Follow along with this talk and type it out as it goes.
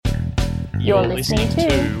You're listening to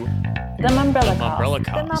The Mumbrella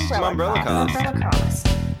Cast. The Mumbrella Cast.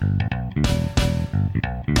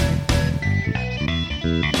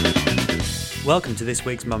 Welcome to this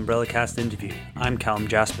week's Mumbrella Cast interview. I'm Callum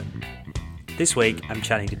Jaspin. This week, I'm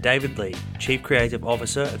chatting to David Lee, Chief Creative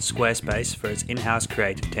Officer at Squarespace for its in-house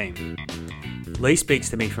creative team. Lee speaks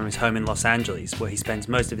to me from his home in Los Angeles, where he spends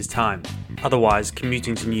most of his time, otherwise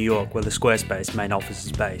commuting to New York, where the Squarespace main office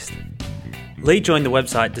is based. Lee joined the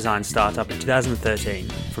website design startup in 2013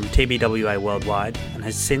 from TBWA Worldwide and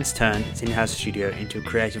has since turned its in-house studio into a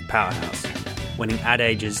creative powerhouse, winning Ad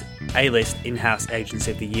Age's A-List In-House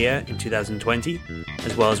Agency of the Year in 2020,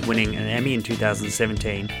 as well as winning an Emmy in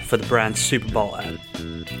 2017 for the brand's Super Bowl ad.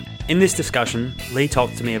 In this discussion, Lee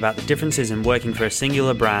talked to me about the differences in working for a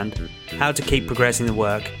singular brand, how to keep progressing the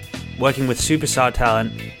work, working with superstar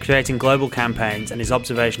talent, creating global campaigns, and his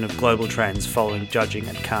observation of global trends following judging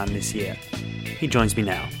at Cannes this year. He joins me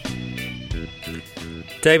now.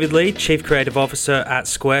 David Lee, Chief Creative Officer at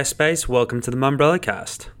Squarespace, welcome to the Mumbrella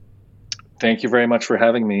Cast. Thank you very much for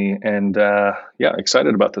having me, and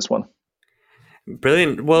excited about this one.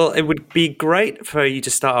 Brilliant. Well, it would be great for you to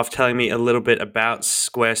start off telling me a little bit about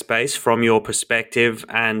Squarespace from your perspective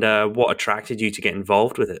and what attracted you to get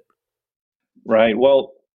involved with it. Right.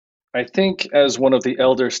 Well, I think as one of the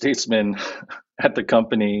elder statesmen at the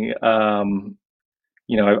company,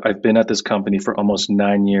 I've been at this company for almost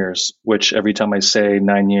 9 years, which every time I say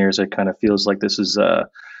 9 years, it kind of feels like this is,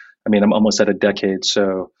 I'm almost at a decade.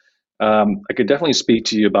 So I could definitely speak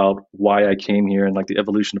to you about why I came here and like the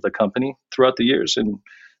evolution of the company throughout the years. And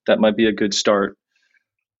that might be a good start.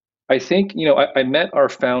 I think, I met our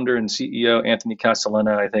founder and CEO, Anthony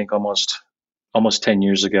Castellana, I think almost 10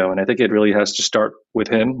 years ago. And I think it really has to start with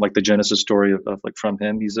him, like the genesis story of from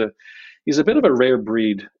him. He's a bit of a rare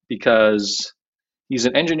breed because he's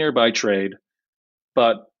an engineer by trade,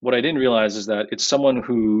 but what I didn't realize is that it's someone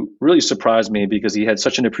who really surprised me because he had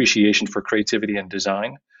such an appreciation for creativity and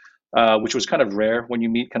design, which was kind of rare when you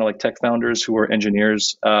meet kind of like tech founders who are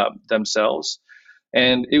engineers themselves.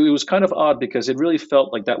 And it was kind of odd because it really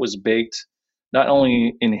felt like that was baked not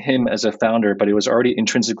only in him as a founder, but it was already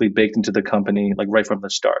intrinsically baked into the company, like right from the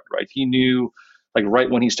start, right? He knew, like right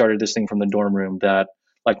when he started this thing from the dorm room, that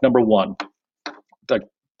like number one,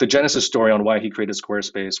 the genesis story on why he created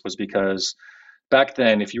Squarespace was because back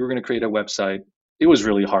then, if you were going to create a website, it was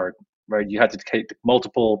really hard, right? You had to take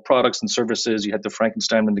multiple products and services, you had to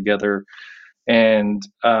Frankenstein them together. And,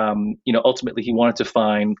 ultimately he wanted to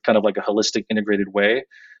find kind of like a holistic integrated way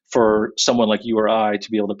for someone like you or I to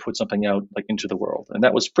be able to put something out like into the world. And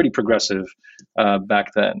that was pretty progressive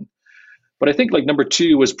back then. But I think like number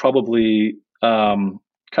two was probably,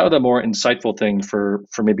 kind of the more insightful thing for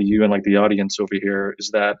maybe you and like the audience over here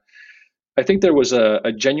is that I think there was a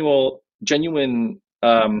genuine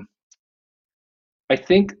I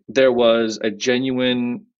think there was a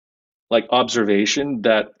genuine like observation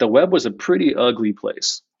that the web was a pretty ugly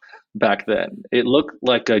place back then. It looked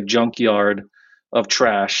like a junkyard of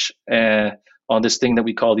trash on this thing that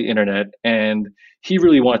we call the internet. And he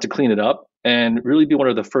really wanted to clean it up and really be one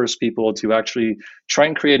of the first people to actually try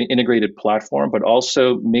and create an integrated platform, but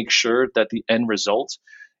also make sure that the end result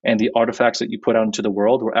and the artifacts that you put out into the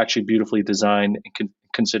world were actually beautifully designed and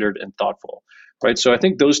considered and thoughtful, right? So I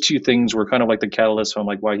think those two things were kind of like the catalyst on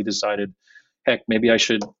like why he decided, heck, maybe I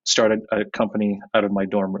should start a company out of my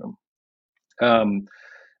dorm room.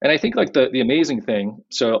 And I think like the amazing thing,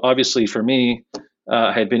 so obviously for me,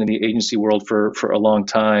 I had been in the agency world for a long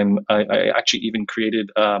time. I actually even created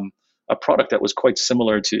a product that was quite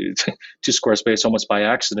similar to Squarespace almost by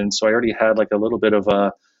accident. So I already had like a little bit of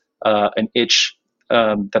an itch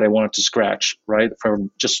that I wanted to scratch, right? From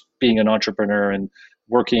just being an entrepreneur and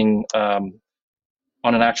working on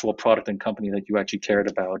an actual product and company that you actually cared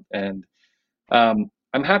about. And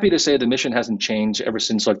I'm happy to say the mission hasn't changed ever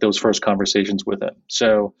since like those first conversations with him.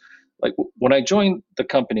 So like when I joined the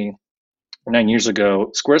company 9 years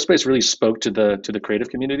ago, Squarespace really spoke to the creative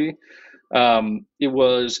community. It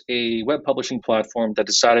was a web publishing platform that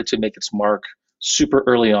decided to make its mark super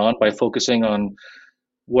early on by focusing on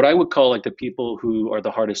what I would call like the people who are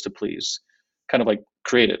the hardest to please, kind of like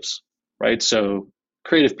creatives, right? So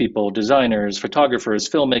creative people, designers, photographers,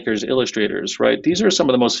 filmmakers, illustrators, right? These are some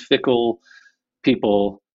of the most fickle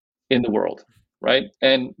people in the world, right?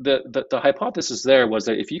 And the hypothesis there was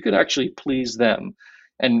that if you could actually please them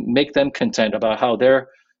and make them content about how their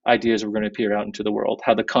ideas were going to appear out into the world,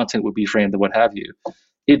 how the content would be framed and what have you,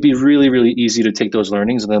 it'd be really, really easy to take those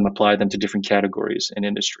learnings and then apply them to different categories and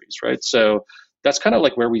industries, right? So that's kind of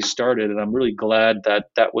like where we started. And I'm really glad that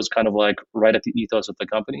that was kind of like right at the ethos of the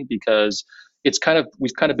company because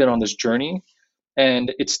we've kind of been on this journey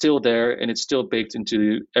and it's still there, and it's still baked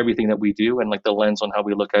into everything that we do, and like the lens on how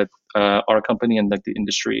we look at our company and like the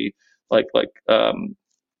industry, like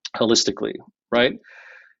holistically, right?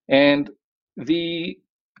 And the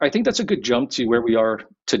I think that's a good jump to where we are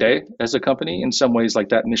today as a company. In some ways, like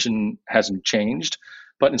that mission hasn't changed,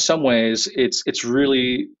 but in some ways, it's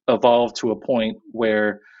really evolved to a point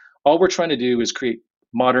where all we're trying to do is create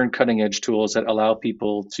modern, cutting edge tools that allow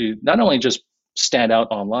people to not only just stand out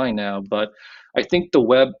online now, but I think the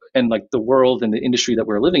web and like the world and the industry that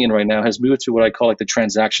we're living in right now has moved to what I call like the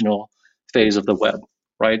transactional phase of the web,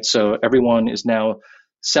 right? So everyone is now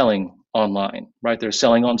selling online, right? They're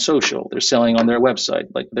selling on social, they're selling on their website,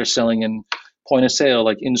 like they're selling in point of sale,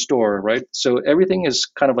 like in store, right? So everything is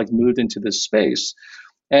kind of like moved into this space.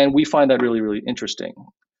 And we find that really, really interesting.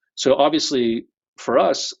 So obviously, for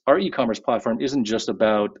us, our e-commerce platform isn't just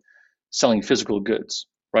about selling physical goods,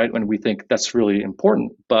 right? When we think that's really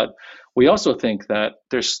important, but we also think that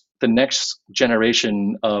there's the next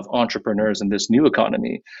generation of entrepreneurs in this new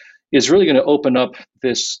economy is really going to open up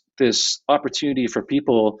this opportunity for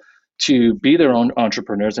people to be their own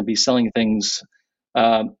entrepreneurs and be selling things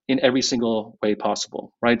in every single way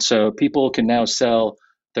possible, right? So people can now sell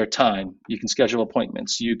their time. You can schedule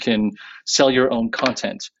appointments. You can sell your own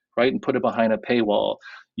content, right, and put it behind a paywall.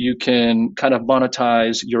 You can kind of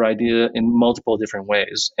monetize your idea in multiple different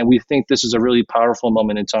ways. And we think this is a really powerful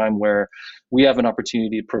moment in time where we have an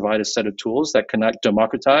opportunity to provide a set of tools that can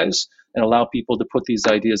democratize and allow people to put these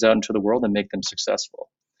ideas out into the world and make them successful.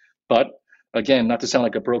 But again, not to sound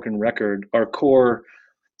like a broken record, our core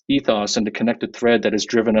ethos and the connected thread that has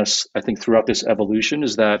driven us, I think, throughout this evolution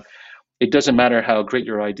is that it doesn't matter how great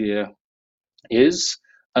your idea is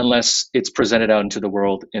unless it's presented out into the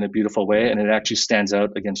world in a beautiful way and it actually stands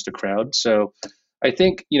out against a crowd. So I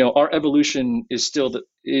think, our evolution is still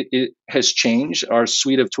it has changed. Our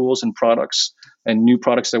suite of tools and products and new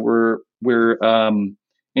products that we're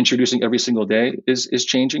introducing every single day is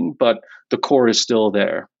changing, but the core is still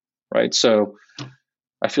there, right? So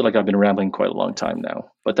I feel like I've been rambling quite a long time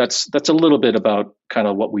now, but that's a little bit about kind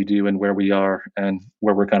of what we do and where we are and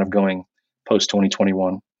where we're kind of going post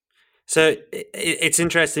 2021. So it's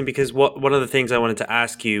interesting because one of the things I wanted to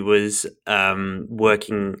ask you was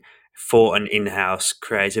working for an in-house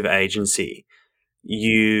creative agency.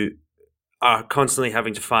 You are constantly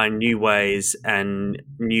having to find new ways and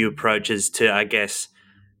new approaches to, I guess,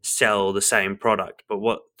 sell the same product. But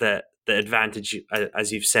what the advantage,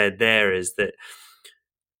 as you've said there, is that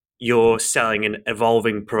you're selling an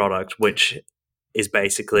evolving product, which is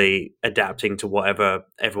basically adapting to whatever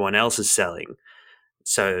everyone else is selling.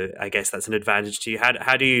 So I guess that's an advantage to you.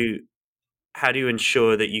 How do you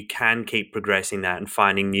ensure that you can keep progressing that and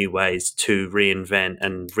finding new ways to reinvent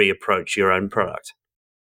and reapproach your own product?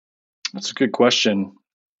 That's a good question.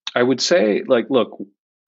 I would say, like, look,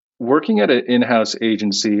 working at an in-house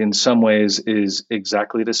agency in some ways is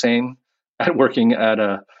exactly the same at working at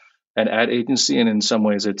an ad agency, and in some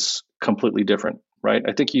ways it's completely different, right?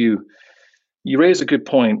 I think you raise a good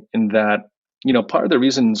point in that, part of the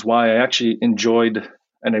reasons why I actually enjoyed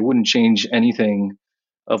and I wouldn't change anything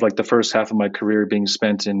of like the first half of my career being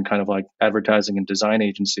spent in kind of like advertising and design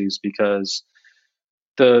agencies, because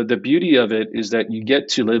the beauty of it is that you get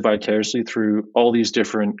to live vicariously through all these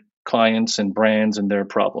different clients and brands and their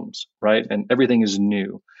problems, right? And everything is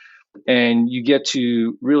new. And you get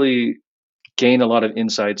to really gain a lot of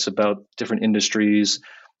insights about different industries.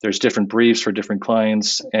 There's different briefs for different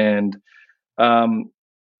clients. And when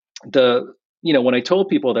I told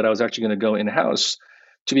people that I was actually going to go in-house,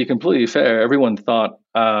 to be completely fair, everyone thought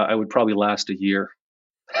I would probably last a year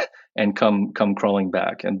and come crawling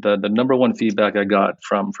back. And the number one feedback I got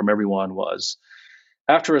from everyone was,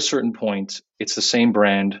 after a certain point, it's the same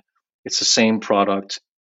brand, it's the same product.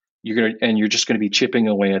 You're just going to be chipping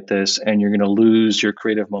away at this, and you're going to lose your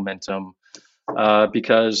creative momentum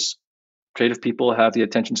because creative people have the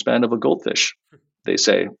attention span of a goldfish, they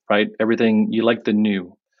say, right? Everything, you like the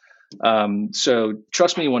new. So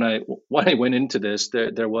trust me, when I went into this,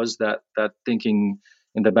 there was that thinking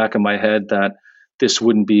in the back of my head that this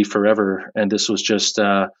wouldn't be forever, and this was just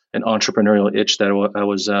an entrepreneurial itch that I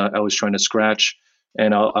was trying to scratch,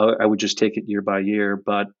 and I would just take it year by year.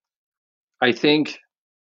 But I think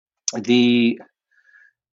to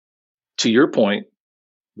your point,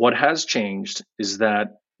 what has changed is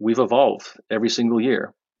that we've evolved every single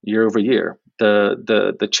year over year.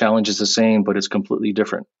 The challenge is the same, but it's completely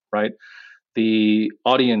different, right? The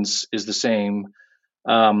audience is the same,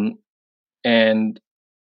 and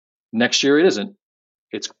next year it isn't.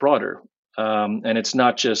 It's broader, and it's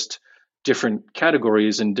not just different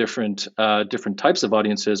categories and different types of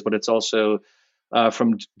audiences, but it's also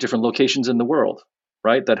from different locations in the world,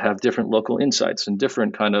 right? That have different local insights and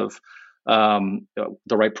different kind of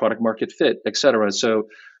the right product market fit, et cetera. So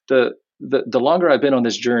the longer I've been on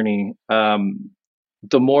this journey,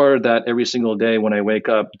 the more that every single day when I wake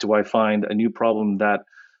up, do I find a new problem that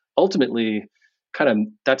ultimately kind of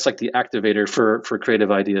that's like the activator for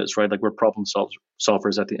creative ideas, right? Like we're problem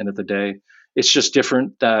solvers at the end of the day. It's just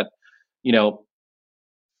different that, you know,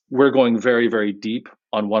 we're going very, very deep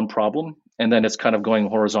on one problem and then it's kind of going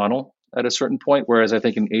horizontal at a certain point. Whereas I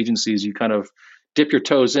think in agencies, you kind of dip your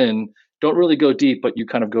toes in, don't really go deep, but you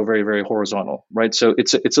kind of go very, very horizontal, right? So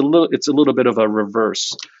it's a little bit of a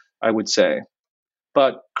reverse, I would say.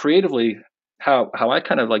 But creatively, how I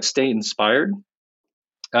kind of like stay inspired,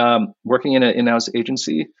 working in an in-house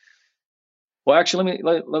agency. Well, actually,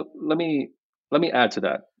 let me add to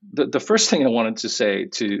that. The first thing I wanted to say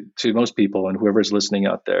to most people and whoever's listening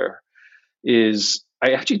out there is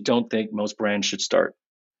I actually don't think most brands should start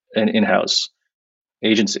an in-house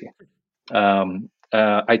agency.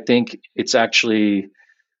 I think it's actually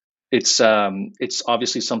it's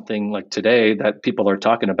obviously something like today that people are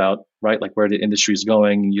talking about, right? Like where the industry is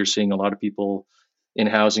going. You're seeing a lot of people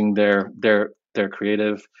in-housing their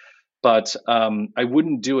creative, but I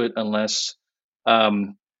wouldn't do it unless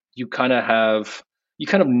you kind of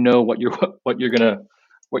know what you're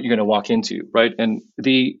gonna walk into, right? And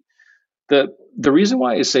the reason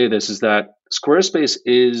why I say this is that Squarespace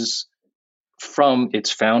is, from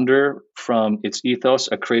its founder, from its ethos,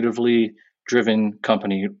 a creatively driven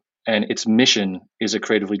company, and its mission is a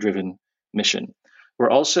creatively driven mission.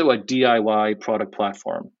 We're also a DIY product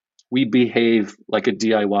platform. We behave like a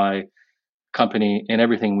DIY company in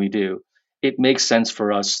everything we do. It makes sense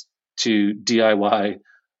for us to DIY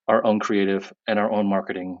our own creative and our own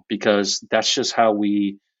marketing because that's just how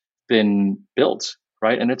we been built,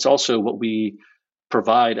 right? And it's also what we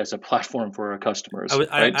provide as a platform for our customers, right?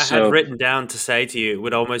 I had written down to say to you, it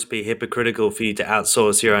would almost be hypocritical for you to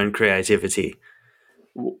outsource your own creativity.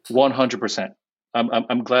 100%.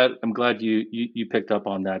 I'm glad you picked up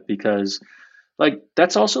on that because like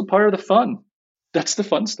that's also part of the fun. That's the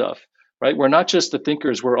fun stuff, right? We're not just the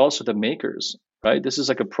thinkers, we're also the makers, right? This is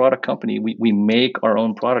like a product company. We make our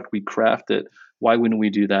own product, we craft it. Why wouldn't we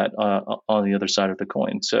do that on the other side of the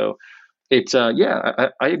coin? So it's I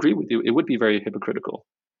agree with you. It would be very hypocritical,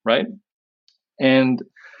 right? And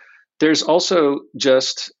there's also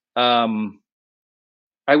just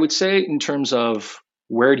I would say in terms of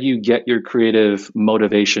where do you get your creative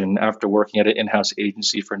motivation after working at an in-house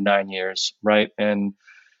agency for 9 years, right? And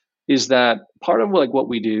is that part of like what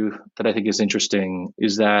we do that I think is interesting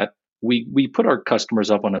is that we put our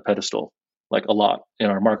customers up on a pedestal like a lot in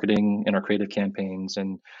our marketing and our creative campaigns,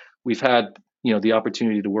 and we've had the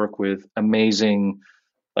opportunity to work with amazing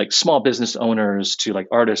like small business owners to like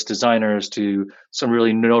artists, designers to some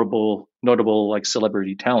really notable like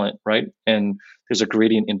celebrity talent, right? And there's a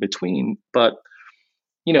gradient in between, but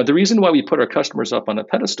the reason why we put our customers up on a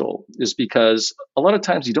pedestal is because a lot of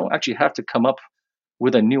times you don't actually have to come up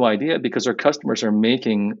with a new idea because our customers are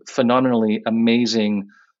making phenomenally amazing,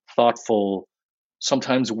 thoughtful,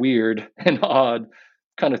 sometimes weird and odd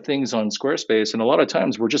kind of things on Squarespace. And a lot of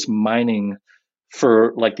times we're just mining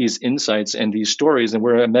for like these insights and these stories, and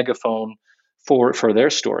we're a megaphone for their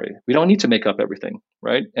story. We don't need to make up everything,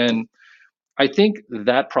 right? And I think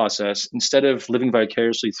that process, instead of living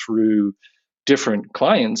vicariously through different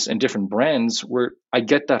clients and different brands, where I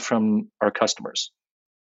get that from our customers,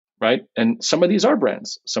 right? And some of these are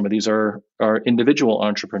brands, some of these are individual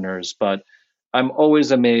entrepreneurs, but I'm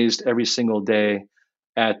always amazed every single day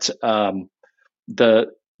at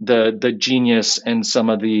the genius and some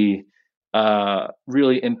of the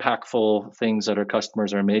really impactful things that our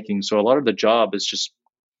customers are making. So a lot of the job is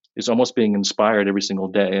almost being inspired every single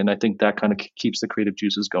day, and I think that kind of keeps the creative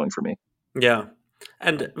juices going for me. Yeah.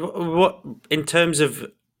 And what, in terms of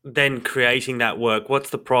then creating that work,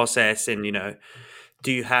 what's the process? And,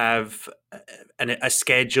 do you have a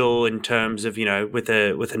schedule in terms of, with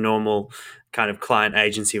a normal kind of client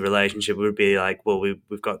agency relationship? It would be like, well,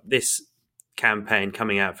 we've got this campaign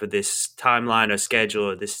coming out for this timeline or schedule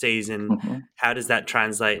or this season. Mm-hmm. How does that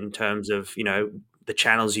translate in terms of, the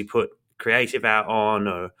channels you put creative out on,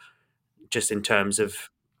 or just in terms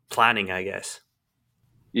of planning, I guess?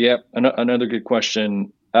 Yeah, another good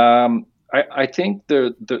question. I think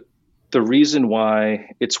the reason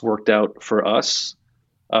why it's worked out for us,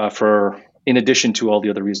 for in addition to all the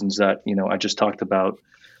other reasons that I just talked about,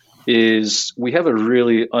 is we have a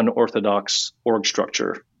really unorthodox org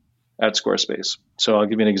structure at Squarespace. So I'll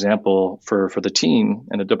give you an example for the team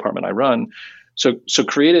and the department I run. So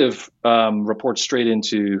creative reports straight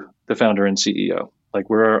into the founder and CEO. Like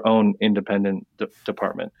we're our own independent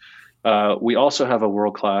department. We also have a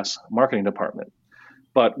world-class marketing department,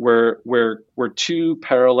 but we're two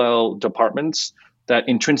parallel departments that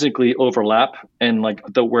intrinsically overlap, and like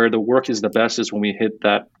the where the work is the best is when we hit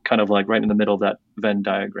that kind of like right in the middle of that Venn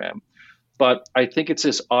diagram. But I think it's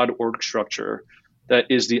this odd org structure that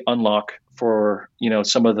is the unlock for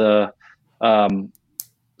um,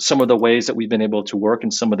 some of the ways that we've been able to work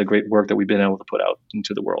and some of the great work that we've been able to put out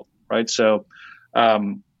into the world, right? So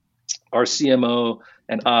um, our CMO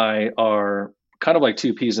and I are kind of like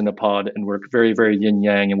two peas in a pod and work very, very yin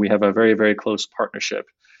yang, and we have a very, very close partnership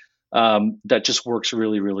that just works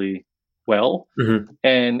really, really well. Mm-hmm.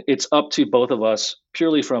 And it's up to both of us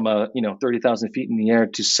purely from 30,000 feet in the air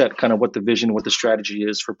to set kind of what the vision, what the strategy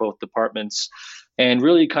is for both departments, and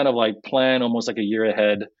really kind of like plan almost like a year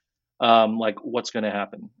ahead, like what's going to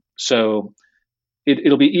happen. So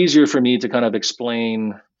it'll be easier for me to kind of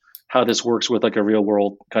explain how this works with like a real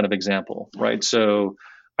world kind of example, right? So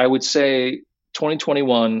I would say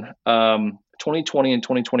 2021, 2020 and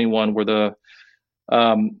 2021 were the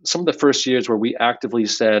some of the first years where we actively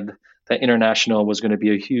said that international was going to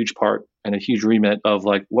be a huge part and a huge remit of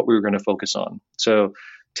like what we were going to focus on. So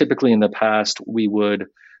typically in the past, we would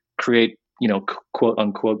create, quote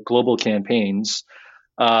unquote, global campaigns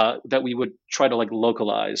that we would try to like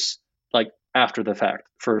localize like after the fact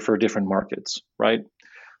for different markets, right?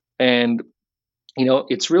 And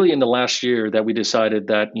it's really in the last year that we decided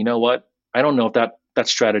that what, I don't know if that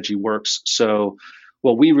strategy works. So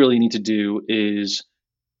what we really need to do is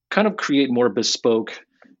kind of create more bespoke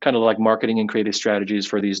kind of like marketing and creative strategies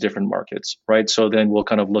for these different markets, right? So then we'll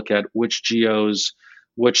kind of look at which geos,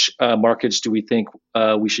 which markets do we think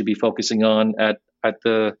we should be focusing on at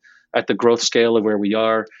the growth scale of where we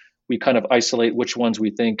are. We kind of isolate which ones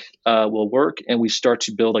we think will work, and we start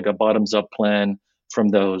to build like a bottoms up plan from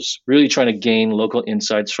those. Really trying to gain local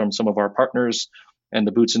insights from some of our partners and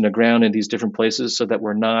the boots in the ground in these different places, so that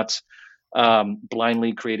we're not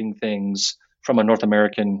blindly creating things from a North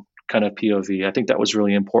American kind of POV. I think that was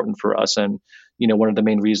really important for us, and one of the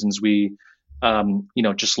main reasons we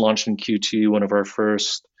just launched in Q2 one of our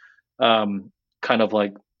first kind of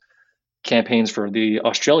like campaigns for the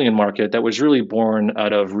Australian market that was really born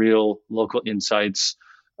out of real local insights,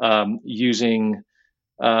 using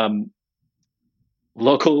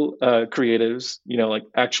local creatives, like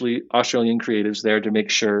actually Australian creatives there to make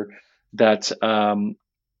sure that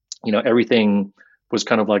everything was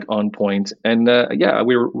kind of like on point. And yeah,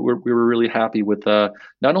 we were really happy with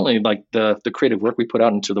not only like the creative work we put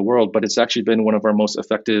out into the world, but it's actually been one of our most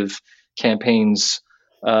effective campaigns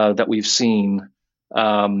that we've seen,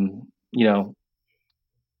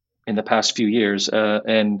 in the past few years.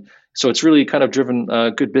 And so it's really kind of driven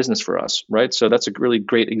good business for us, right? So that's a really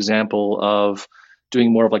great example of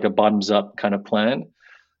doing more of like a bottoms up kind of plan.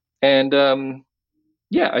 And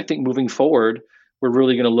yeah, I think moving forward, we're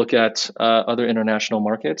really going to look at other international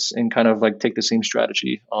markets and kind of like take the same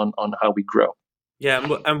strategy on how we grow. Yeah,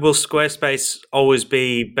 and will Squarespace always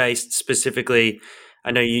be based specifically?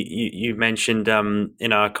 I know you mentioned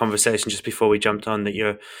in our conversation just before we jumped on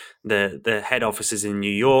that the head office is in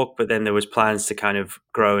New York, but then there was plans to kind of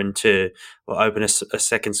grow into or open a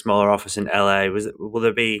second smaller office in LA. Will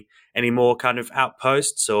there be any more kind of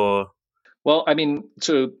outposts or? Well, I mean,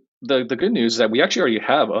 so the good news is that we actually already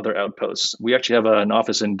have other outposts. We actually have an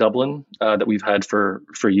office in Dublin that we've had for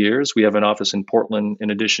years. We have an office in Portland, in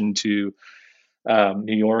addition to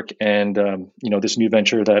New York, and this new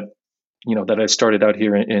venture that I started out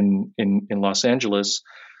here in Los Angeles.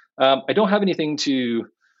 I don't have anything to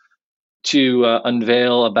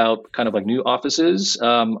unveil about kind of like new offices,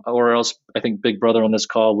 or else I think Big Brother on this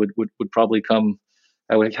call would probably come.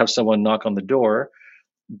 I would have someone knock on the door,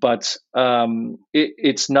 but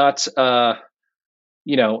it's not.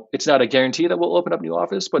 It's not a guarantee that we'll open up new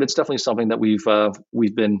office, but it's definitely something that we've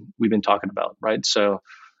been talking about, right? So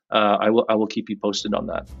I will keep you posted on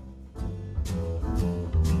that.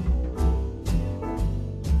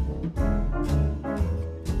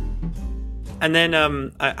 And then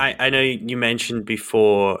I know you mentioned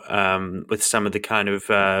before with some of the kind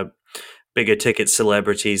of bigger ticket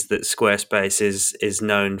celebrities that Squarespace is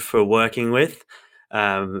known for working with.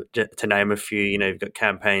 To name a few, you've got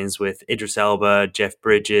campaigns with Idris Elba, Jeff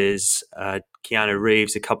Bridges, Keanu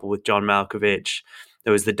Reeves, a couple with John Malkovich.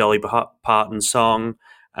 There was the Dolly Parton song,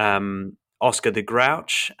 Oscar the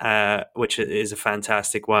Grouch, which is a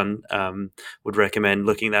fantastic one. Would recommend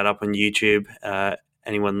looking that up on YouTube.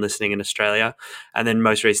 Anyone listening in Australia. And then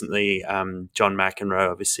most recently, John McEnroe,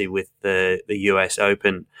 obviously with the US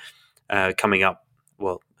Open coming up,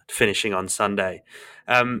 well, finishing on Sunday.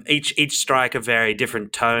 Each strike a very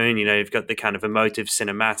different tone. You've got the kind of emotive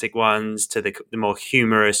cinematic ones to the more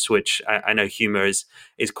humorous, which I know humor is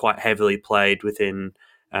quite heavily played within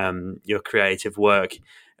your creative work.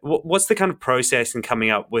 What's the kind of process in coming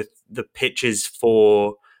up with the pitches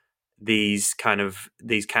for these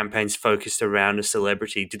campaigns focused around a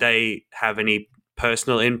celebrity? Do they have any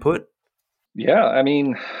personal input? Yeah, I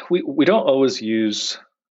mean, we don't always use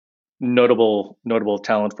notable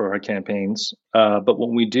talent for our campaigns, but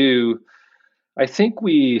when we do, I think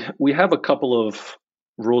we have a couple of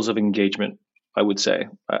rules of engagement. I would say.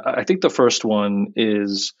 I think the first one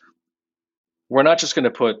is we're not just going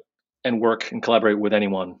to put and work and collaborate with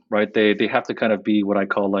anyone, right? They have to kind of be what I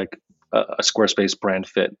call like a Squarespace brand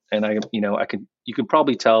fit. And you can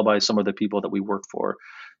probably tell by some of the people that we work for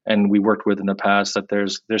and we worked with in the past that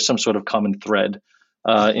there's some sort of common thread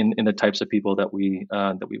in the types of people that we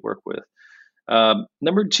work with.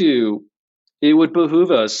 Number two, it would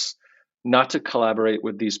behoove us not to collaborate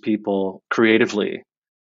with these people creatively,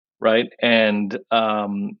 right? And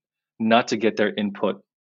not to get their input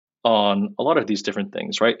on a lot of these different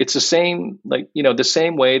things, right? It's the same, like, the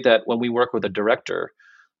same way that when we work with a director,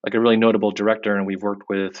 like a really notable director, and we've worked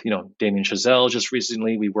with, Damien Chazelle just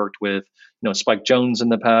recently, we worked with, Spike Jonze in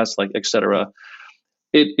the past, like, et cetera.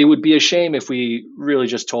 It would be a shame if we really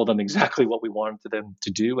just told them exactly what we wanted them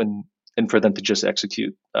to do and for them to just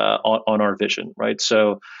execute on our vision, right?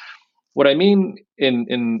 So what I mean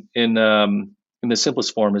in the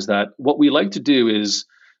simplest form is that what we like to do is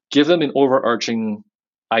give them an overarching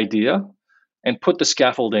idea and put the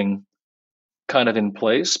scaffolding kind of in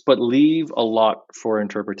place, but leave a lot for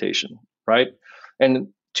interpretation, right? And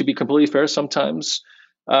to be completely fair, sometimes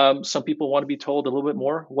some people want to be told a little bit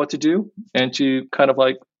more what to do and to kind of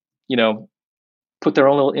like, put their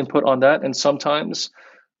own little input on that. And sometimes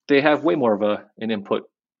they have way more of an input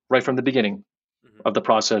right from the beginning of the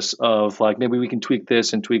process of like, maybe we can tweak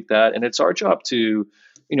this and tweak that. And it's our job to,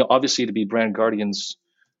 obviously to be brand guardians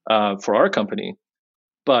for our company,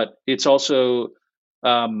 but it's also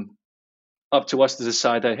up to us to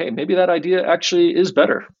decide that, hey, maybe that idea actually is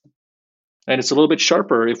better. And it's a little bit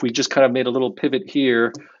sharper if we just kind of made a little pivot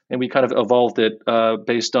here and we kind of evolved it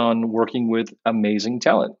based on working with amazing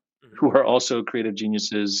talent who are also creative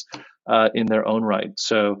geniuses in their own right.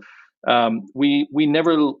 So we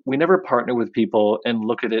never partner with people and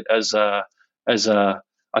look at it as a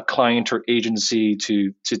client or agency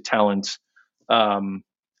to talent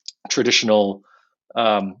traditional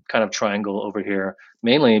kind of triangle over here,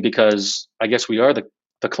 mainly because I guess we are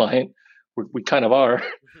the client. We kind of are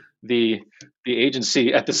the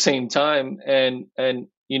agency at the same time. And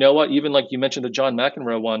you know what? Even like you mentioned the John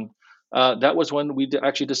McEnroe one, that was when we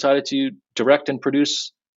actually decided to direct and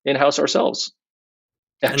produce in-house ourselves.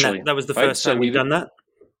 Actually, and that was the first time we've done that.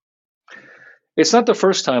 It's not the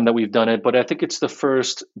first time that we've done it, but I think it's the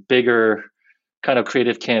first bigger kind of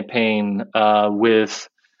creative campaign with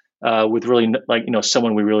really, like,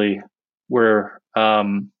 someone we really were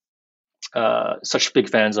such big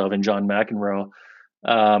fans of in John McEnroe,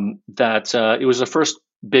 that it was the first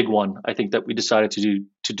big one I think that we decided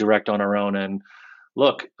to direct on our own. And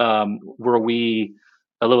look, were we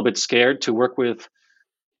a little bit scared to work with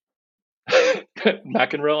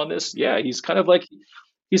McEnroe on this? Yeah, he's kind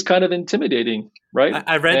of intimidating, right?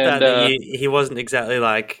 I read that he wasn't exactly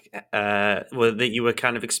like that you were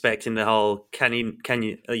kind of expecting the whole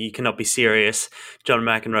you cannot be serious John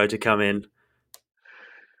McEnroe to come in.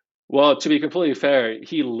 Well, to be completely fair,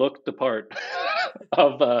 he looked the part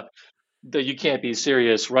of the you can't be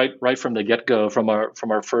serious right from the get-go, from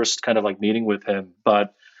our first kind of like meeting with him.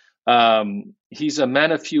 But he's a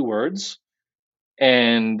man of few words,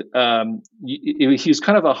 and he's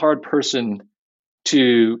kind of a hard person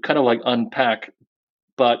to kind of like unpack,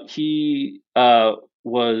 but he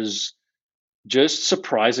was just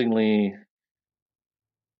surprisingly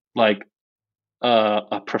like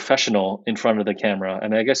a professional in front of the camera. I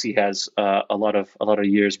mean, I guess he has a lot of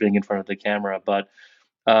years being in front of the camera, but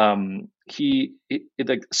he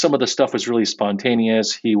like some of the stuff was really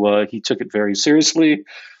spontaneous. He took it very seriously.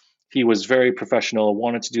 He was very professional,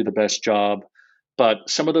 wanted to do the best job, but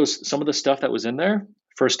some of the stuff that was in there,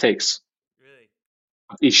 first takes. Really?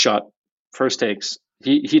 Each shot, first takes.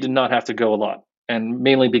 He did not have to go a lot, and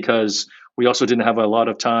mainly because we also didn't have a lot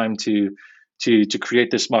of time to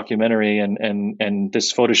create this mockumentary and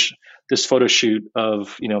this photo shoot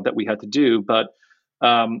of that we had to do. But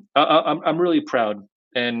I'm really proud.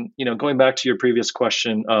 And going back to your previous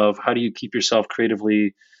question of how do you keep yourself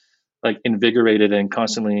creatively like invigorated and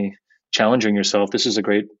constantly challenging yourself, this is a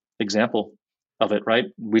great example of it, right?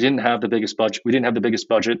 We didn't have the biggest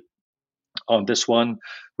budget. on this one.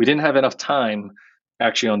 We didn't have enough time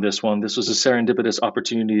actually on this one. This was a serendipitous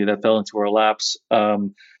opportunity that fell into our laps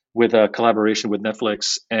with a collaboration with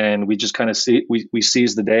Netflix, and we just kind of we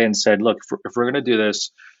seized the day and said, look, if we're going to do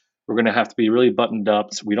this, we're going to have to be really buttoned up.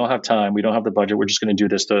 We don't have time. We don't have the budget. We're just going to do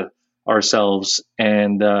this to ourselves.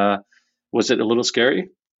 And was it a little scary?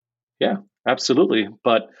 Yeah, absolutely.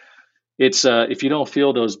 But it's if you don't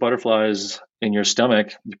feel those butterflies in your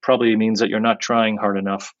stomach, it probably means that you're not trying hard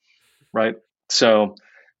enough, right? So,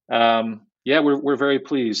 yeah, we're very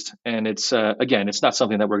pleased, and it's again, it's not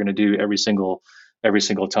something that we're going to do every single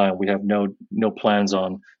time. We have no plans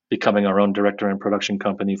on becoming our own director and production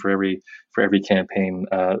company for every campaign.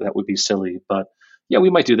 That would be silly, but yeah, we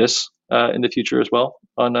might do this in the future as well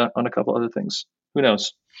on a couple other things. Who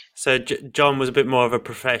knows? So John was a bit more of a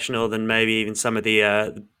professional than maybe even some of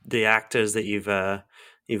the actors that you've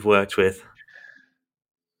worked with.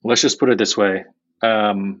 Let's just put it this way.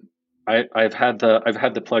 I've had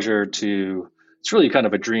the pleasure to. It's really kind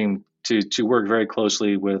of a dream to work very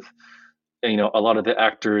closely with, a lot of the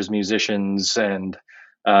actors, musicians, and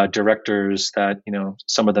directors that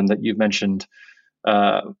some of them that you've mentioned,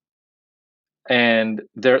 and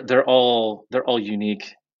they're all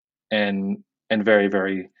unique and very,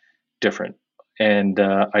 very different. And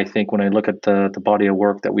I think when I look at the body of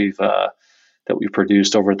work that we've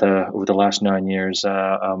produced over the last 9 years,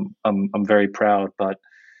 I'm very proud. But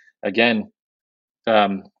again,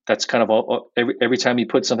 that's kind of all. Every time you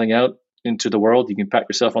put something out into the world, you can pat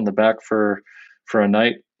yourself on the back for a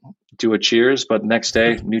night, do a cheers, but next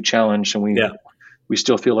day, new challenge, and we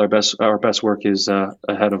still feel our best work is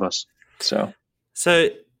ahead of us. So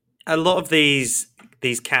a lot of these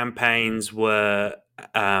campaigns were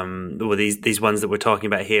these ones that we're talking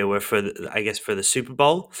about here were for the Super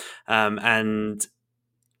Bowl, and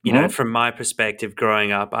you know, from my perspective,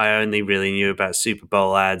 growing up, I only really knew about Super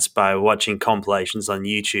Bowl ads by watching compilations on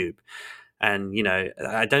YouTube. And,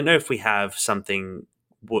 I don't know if we have something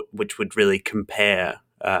which would really compare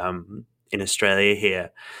in Australia here.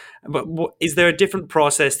 But is there a different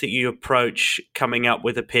process that you approach coming up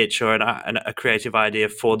with a pitch or a creative idea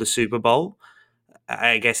for the Super Bowl?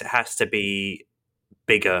 I guess it has to be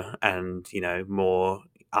bigger and, more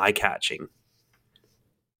eye-catching.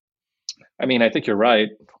 I mean, I think you're right.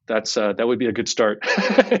 That would be a good start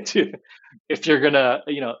if you're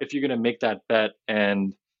gonna make that bet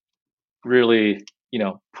and really,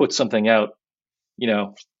 put something out,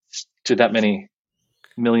 to that many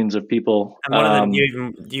millions of people. And one of them,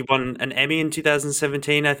 you won an Emmy in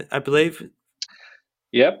 2017, I believe.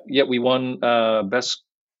 Yep. We won best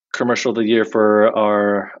commercial of the year for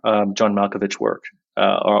our John Malkovich work,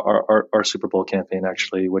 our Super Bowl campaign,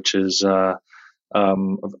 actually, which is a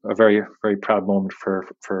very, very proud moment for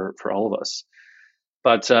all of us.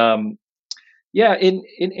 But yeah,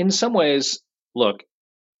 in some ways, look,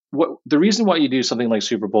 the reason why you do something like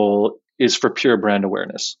Super Bowl is for pure brand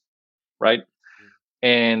awareness, right?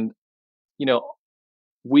 And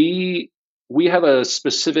we have a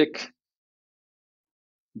specific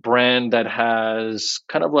brand that has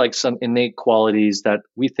kind of like some innate qualities that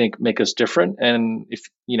we think make us different. And if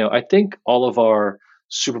I think all of our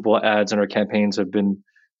Super Bowl ads and our campaigns have been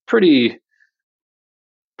pretty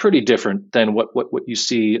different than what you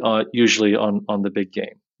see usually on the big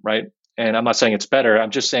game, right? And I'm not saying it's better.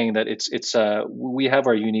 I'm just saying that it's we have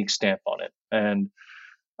our unique stamp on it, and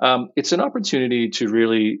it's an opportunity to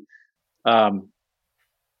really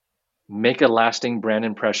make a lasting brand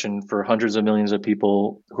impression for hundreds of millions of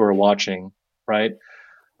people who are watching, right?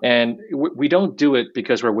 And we don't do it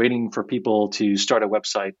because we're waiting for people to start a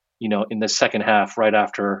website, in the second half right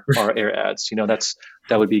after our air ads.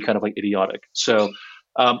 That would be kind of like idiotic. So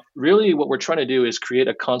really what we're trying to do is create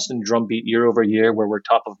a constant drumbeat year over year where we're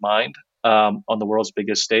top of mind on the world's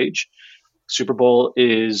biggest stage. Super Bowl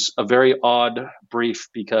is a very odd brief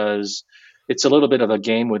because it's a little bit of a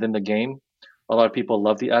game within the game. A lot of people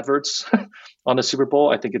love the adverts on the Super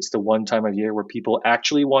Bowl. I think it's the one time of year where people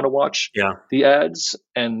actually want to watch the ads,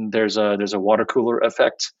 and there's a water cooler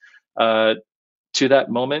effect to that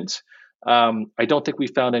moment. I don't think we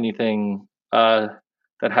found anything that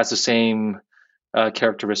has the same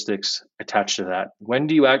characteristics attached to that. When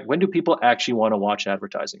do people actually want to watch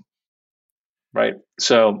advertising? Right.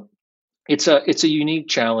 So it's a unique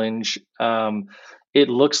challenge. It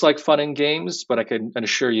looks like fun and games, but I can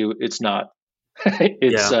assure you it's not.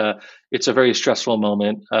 It's a very stressful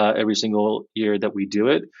moment every single year that we do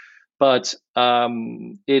it, but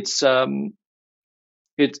it's an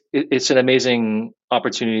amazing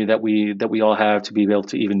opportunity that we all have to be able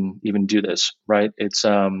to even do this, right? It's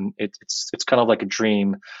kind of like a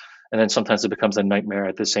dream, and then sometimes it becomes a nightmare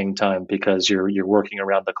at the same time because you're working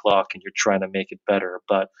around the clock and you're trying to make it better.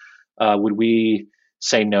 But would we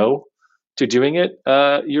say no to doing it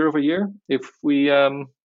year over year? If we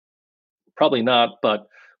probably not, but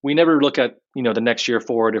we never look at the next year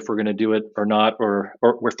forward if we're going to do it or not, or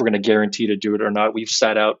if we're going to guarantee to do it or not. We've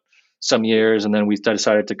sat out some years and then we've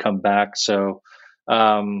decided to come back. So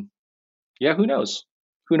yeah, who knows?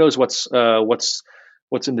 Who knows what's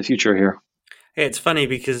in the future here? Yeah, it's funny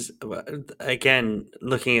because, again,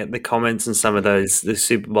 looking at the comments and some of the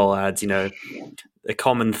Super Bowl ads, the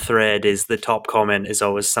common thread is the top comment is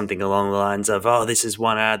always something along the lines of, "Oh, this is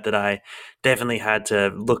one ad that I definitely had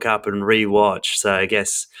to look up and rewatch." So I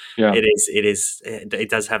guess Yeah. it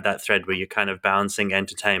does have that thread where you're kind of balancing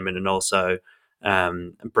entertainment and also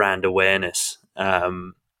brand awareness.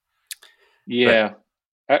 Yeah.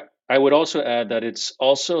 I would also add that it's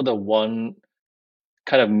also the one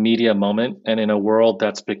kind of media moment, and in a world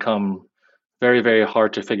that's become very, very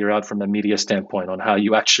hard to figure out from a media standpoint on how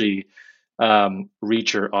you actually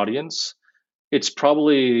reach your audience, it's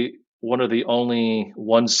probably one of the only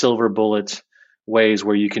one silver bullet ways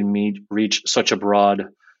where you can reach such a broad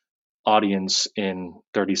audience in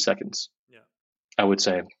 30 seconds. Yeah. I would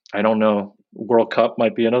say. I don't know. World Cup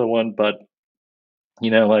might be another one, but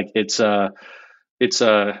like it's hard.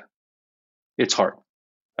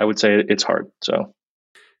 I would say it's hard.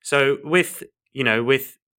 So with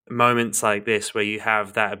moments like this where you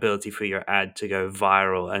have that ability for your ad to go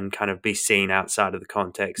viral and kind of be seen outside of the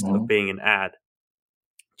context of being an ad,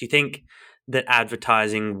 do you think that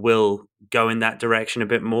advertising will go in that direction a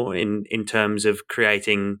bit more in terms of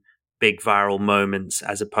creating big viral moments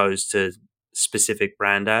as opposed to specific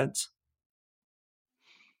brand ads?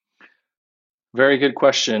 Very good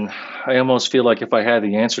question. I almost feel like if I had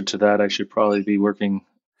the answer to that, I should probably be working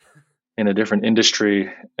in a different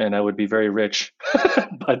industry and I would be very rich.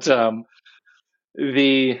 But I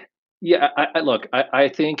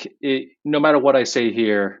think no matter what I say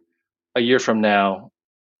here, a year from now,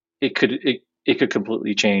 it could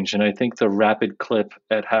completely change. And I think the rapid clip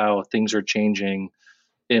at how things are changing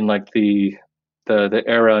in like the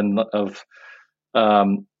era of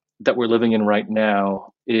that we're living in right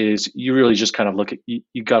now is you really just kind of look at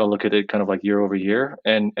you got to look at it kind of like year over year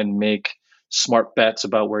and make smart bets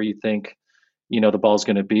about where you think the ball's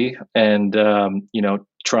going to be, and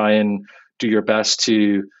try and do your best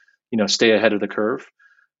to stay ahead of the curve.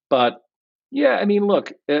 But yeah, I mean,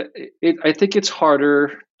 look, I think it's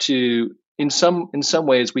harder to in some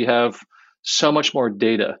ways we have so much more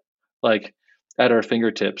data like at our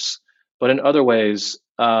fingertips, but in other ways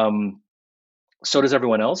so does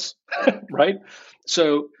everyone else, right?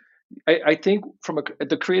 So I think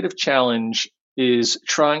the creative challenge is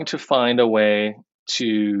trying to find a way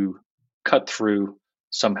to cut through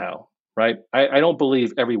somehow, right? I don't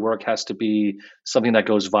believe every work has to be something that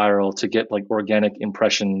goes viral to get like organic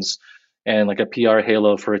impressions and like a PR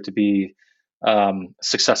halo for it to be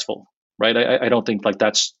successful, right? I don't think like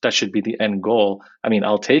that should be the end goal. I mean,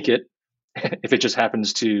 I'll take it if it just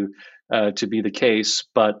happens to be the case,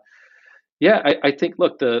 but yeah, I think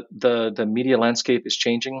look, the media landscape is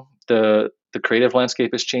changing, the creative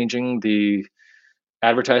landscape is changing, the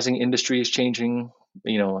advertising industry is changing,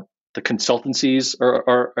 the consultancies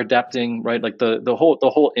are adapting, right? Like the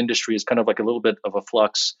whole industry is kind of like a little bit of a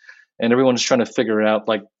flux, and everyone's trying to figure out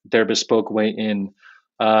like their bespoke way in,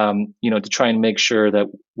 to try and make sure that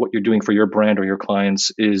what you're doing for your brand or your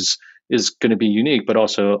clients is going to be unique, but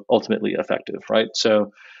also ultimately effective, right?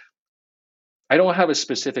 So I don't have a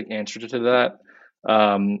specific answer to that.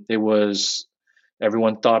 It was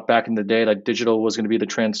everyone thought back in the day that digital was going to be the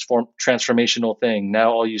transformational thing.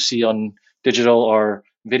 Now all you see on digital are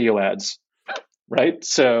video ads, right?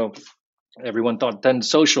 So everyone thought then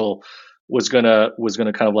social was gonna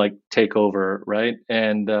kind of like take over, right?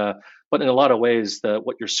 And but in a lot of ways,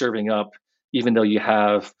 what you're serving up, even though you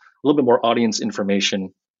have a little bit more audience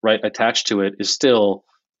information, right, attached to it, it's still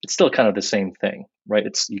kind of the same thing, right?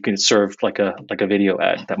 You can serve like a video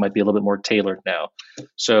ad that might be a little bit more tailored now.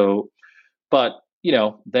 So, but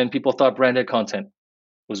then people thought branded content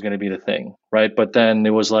was going to be the thing, right? But then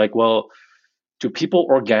it was like, well, do people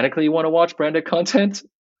organically want to watch branded content,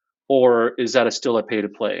 or is that still a pay to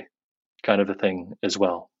play kind of a thing as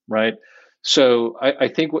well, right? So I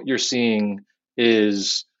think what you're seeing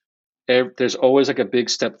is there's always like a big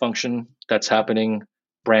step function that's happening.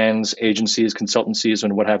 Brands, agencies, consultancies,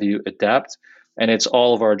 and what have you adapt. And it's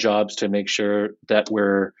all of our jobs to make sure that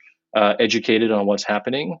we're educated on what's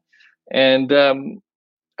happening. And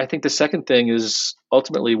I think the second thing is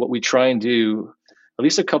ultimately what we try and do, at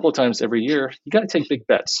least a couple of times every year, you got to take big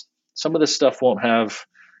bets. Some of this stuff won't have,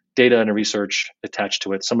 data and research attached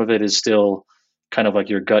to it. Some of it is still kind of like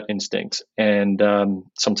your gut instinct, and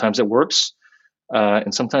sometimes it works,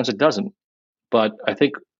 and sometimes it doesn't. But I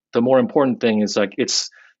think the more important thing is like it's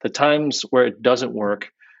the times where it doesn't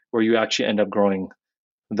work where you actually end up growing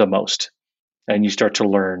the most, and you start to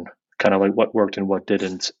learn kind of like what worked and what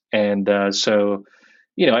didn't. And so,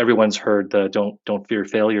 everyone's heard the don't fear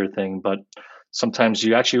failure thing, but sometimes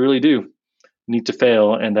you actually really do need to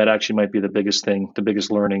fail, and that actually might be the biggest thing, the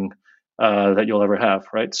biggest learning that you'll ever have,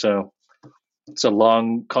 right? So it's a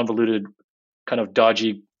long, convoluted, kind of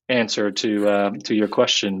dodgy answer to your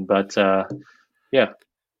question, but yeah.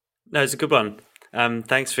 No, it's a good one.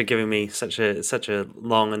 Thanks for giving me such a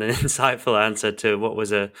long and an insightful answer to what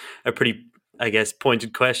was a pretty, I guess,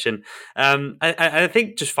 pointed question. I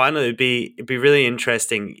think just finally it'd be really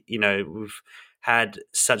interesting. We've had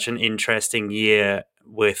such an interesting year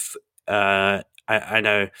with. I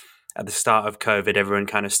know at the start of COVID, everyone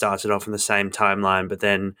kind of started off on the same timeline, but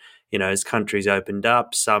then as countries opened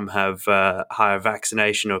up, some have higher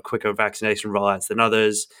vaccination or quicker vaccination rollouts than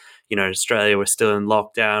others. Australia was still in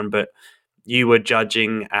lockdown, but you were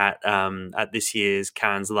judging at this year's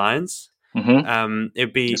Cannes Lions. Mm-hmm.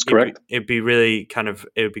 It'd be really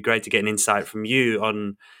it would be great to get an insight from you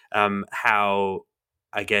on how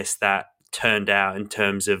I guess that turned out in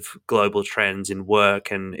terms of global trends in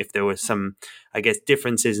work, and if there were some, I guess,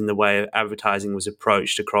 differences in the way advertising was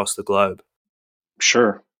approached across the globe.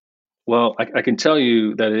 Sure. Well, I can tell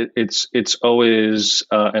you that it's always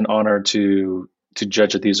an honor to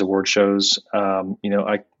judge at these award shows.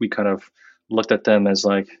 We kind of looked at them as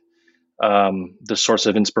like the source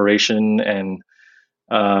of inspiration, and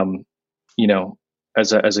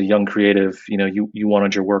as a young creative, you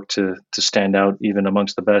wanted your work to stand out even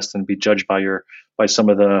amongst the best and be judged by some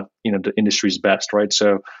of the the industry's best, right?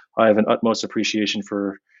 So I have an utmost appreciation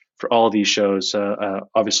for all of these shows,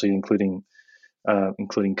 obviously including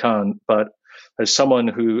Cannes. But as someone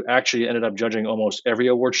who actually ended up judging almost every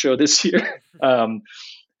award show this year,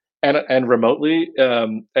 and remotely,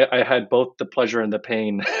 I had both the pleasure and the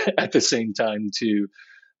pain at the same time too,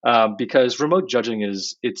 because remote judging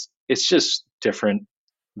it's just different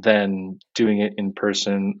than doing it in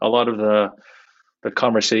person. A lot of the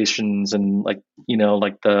conversations and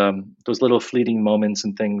those little fleeting moments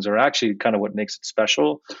and things are actually kind of what makes it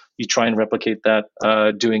special. You try and replicate that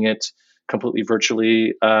doing it completely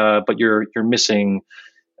virtually, but you're missing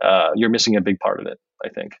a big part of it, I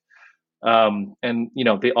think. And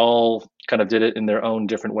they all kind of did it in their own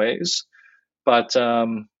different ways, but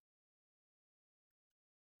I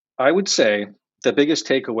would say the biggest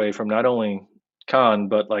takeaway from not only Cannes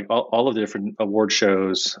but like all of the different award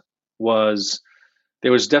shows was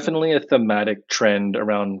there was definitely a thematic trend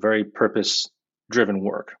around very purpose driven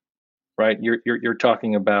work, right? You're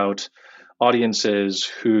talking about audiences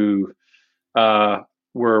who were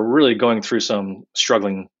really going through some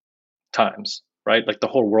struggling times, right? Like the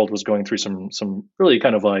whole world was going through some really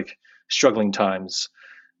kind of like struggling times,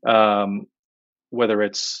 whether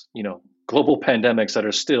it's global pandemics that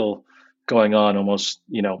are still going on almost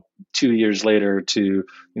 2 years later, to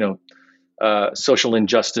social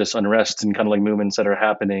injustice, unrest, and kind of like movements that are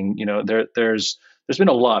happening. There's been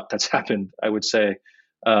a lot that's happened, I would say,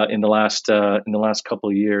 in the last couple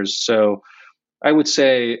of years. So I would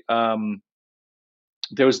say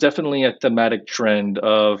there was definitely a thematic trend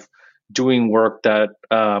of doing work that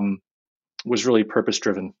was really purpose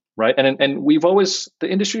driven, right? And the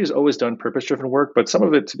industry has always done purpose driven work, but some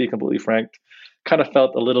of it, to be completely frank, kind of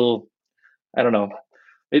felt a little, I don't know,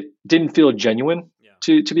 it didn't feel genuine,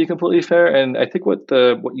 to be completely fair. And I think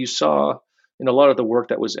what you saw in a lot of the work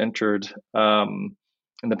that was entered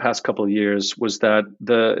in the past couple of years was that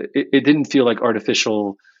it didn't feel like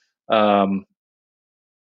artificial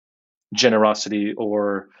generosity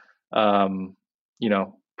or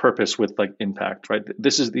purpose with like impact, right?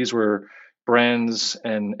 These were brands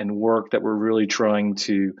and work that were really trying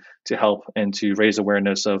to help and to raise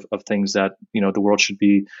awareness of things that the world should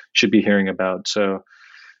be hearing about. So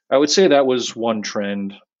I would say that was one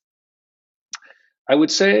trend. I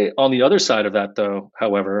would say on the other side of that, though,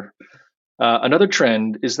 however, another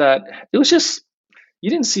trend is that it was just, you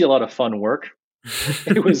didn't see a lot of fun work.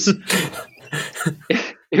 It was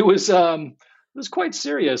it was quite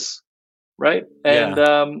serious, right?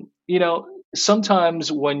 And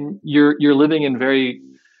sometimes when you're living in very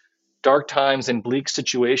dark times and bleak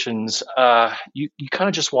situations, you kind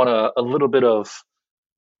of just want a little bit of,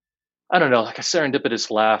 I don't know, like a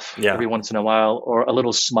serendipitous laugh every once in a while, or a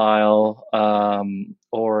little smile,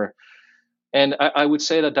 and I would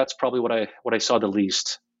say that that's probably what I saw the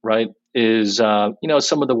least, right? Is some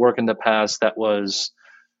of the work in the past that was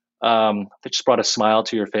that just brought a smile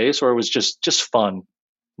to your face, or it was just fun,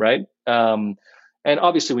 right? And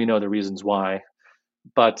obviously we know the reasons why,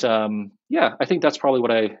 but yeah, I think that's probably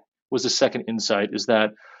what I was the second insight, is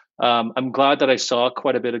that I'm glad that I saw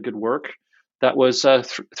quite a bit of good work that was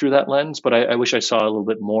through that lens, but I wish I saw a little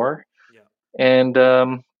bit more. Yeah.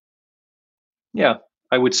 And yeah,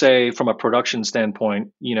 I would say from a production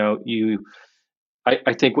standpoint,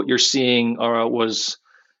 I think what you're seeing was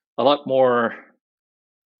a lot more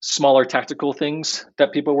smaller tactical things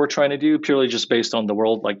that people were trying to do purely just based on the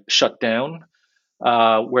world like shut down,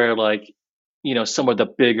 where like some of the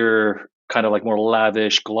bigger kind of like more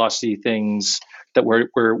lavish glossy things that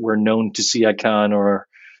we're known to see at Cannes or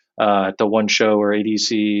at the One Show or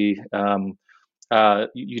ADC.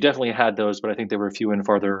 You definitely had those, but I think they were few and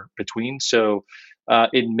farther between. So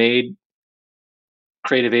it made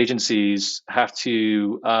creative agencies have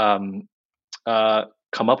to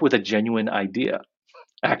come up with a genuine idea,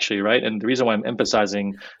 actually, right? And the reason why I'm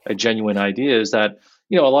emphasizing a genuine idea is that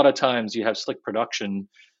a lot of times you have slick production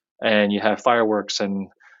and you have fireworks and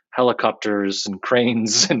helicopters and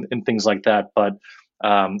cranes and things like that, but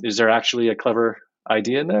is there actually a clever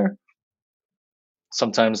idea in there?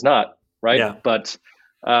 Sometimes not, right? Yeah. But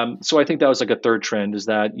so I think that was like a third trend, is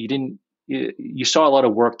that you saw a lot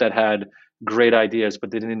of work that had great ideas,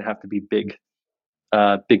 but they didn't have to be big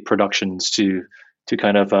productions to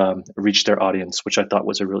kind of reach their audience, which I thought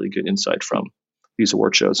was a really good insight from these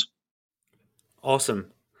award shows.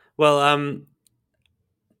 Awesome. Well,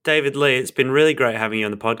 David Lee, it's been really great having you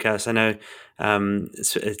on the podcast. I know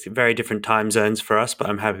it's very different time zones for us, but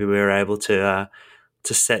I'm happy we were able to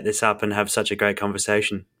set this up and have such a great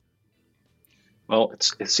conversation. Well,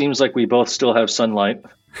 it seems like we both still have sunlight,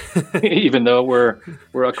 even though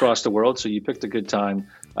we're across the world. So you picked a good time.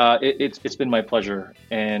 It's been my pleasure,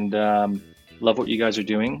 and love what you guys are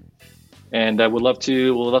doing. And I would love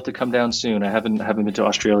to come down soon. I haven't been to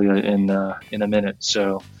Australia in a minute.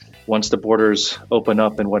 So once the borders open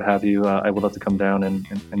up and what have you, I would love to come down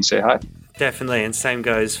and say hi. Definitely, and same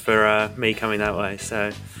goes for me coming that way.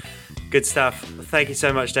 So good stuff. Thank you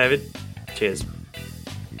so much, David. Cheers.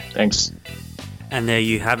 Thanks. And there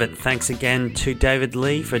you have it. Thanks again to David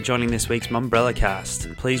Lee for joining this week's Mumbrella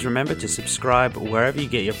Cast. Please remember to subscribe wherever you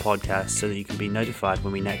get your podcasts so that you can be notified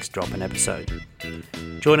when we next drop an episode.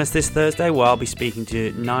 Join us this Thursday where I'll be speaking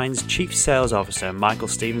to Nine's Chief Sales Officer, Michael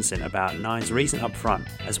Stevenson, about Nine's recent upfront,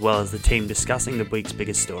 as well as the team discussing the week's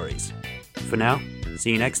biggest stories. For now,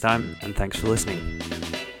 see you next time, and thanks for listening.